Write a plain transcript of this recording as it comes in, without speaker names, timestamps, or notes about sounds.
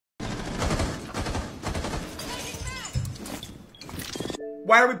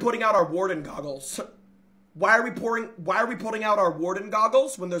Why are we putting out our warden goggles? Why are we putting out our warden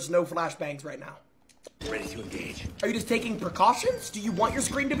goggles when there's no flashbangs right now? Ready to engage. Are you just taking precautions? Do you want your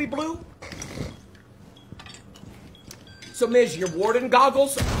screen to be blue? So, Midge, your warden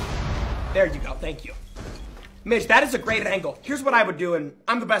goggles... There you go, thank you. Midge, that is a great angle. Here's what I would do, and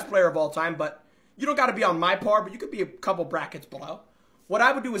I'm the best player of all time, but you don't gotta be on my par, but you could be a couple brackets below. What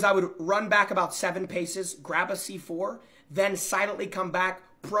I would do is I would run back about 7 paces, grab a C4, then silently come back,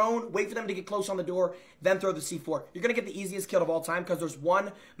 prone, wait for them to get close on the door, then throw the C4. You're going to get the easiest kill of all time because there's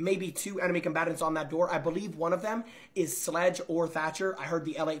 1, maybe 2 enemy combatants on that door. I believe one of them is Sledge or Thatcher. I heard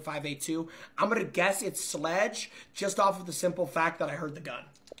the L85A2. I'm going to guess it's Sledge just off of the simple fact that I heard the gun.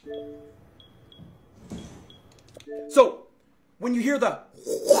 So, when you hear the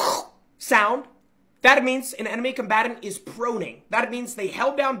sound, that means an enemy combatant is proning. That means they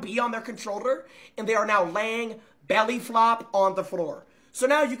held down B on their controller and they are now laying belly flop on the floor. So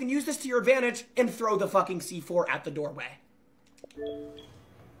now you can use this to your advantage and throw the fucking C4 at the doorway.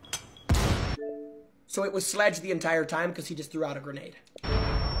 So it was Sledge the entire time because he just threw out a grenade.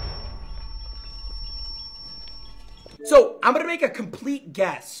 So I'm going to make a complete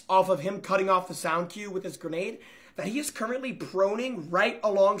guess off of him cutting off the sound cue with his grenade that he is currently proning right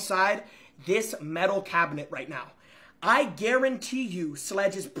alongside this metal cabinet right now. I guarantee you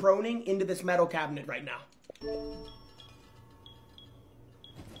Sledge is proning into this metal cabinet right now.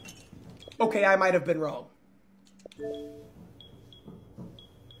 Okay, I might have been wrong. New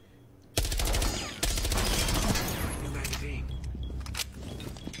magazine.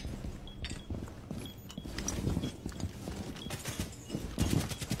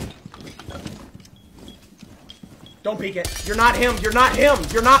 Don't peek it. You're not him. You're not him.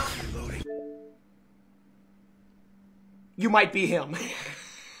 You're not. Reloading. You might be him.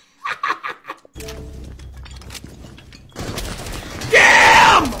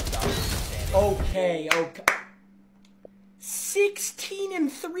 Damn! Okay, okay.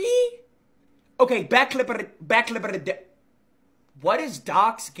 16-3? Okay, back clipper. What is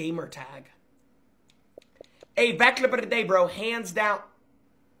Doc's gamer tag? Hey, back clipper today, bro. Hands down.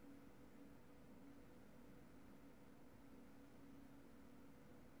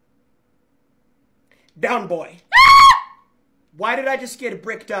 Down boy. Why did I just get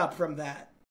bricked up from that?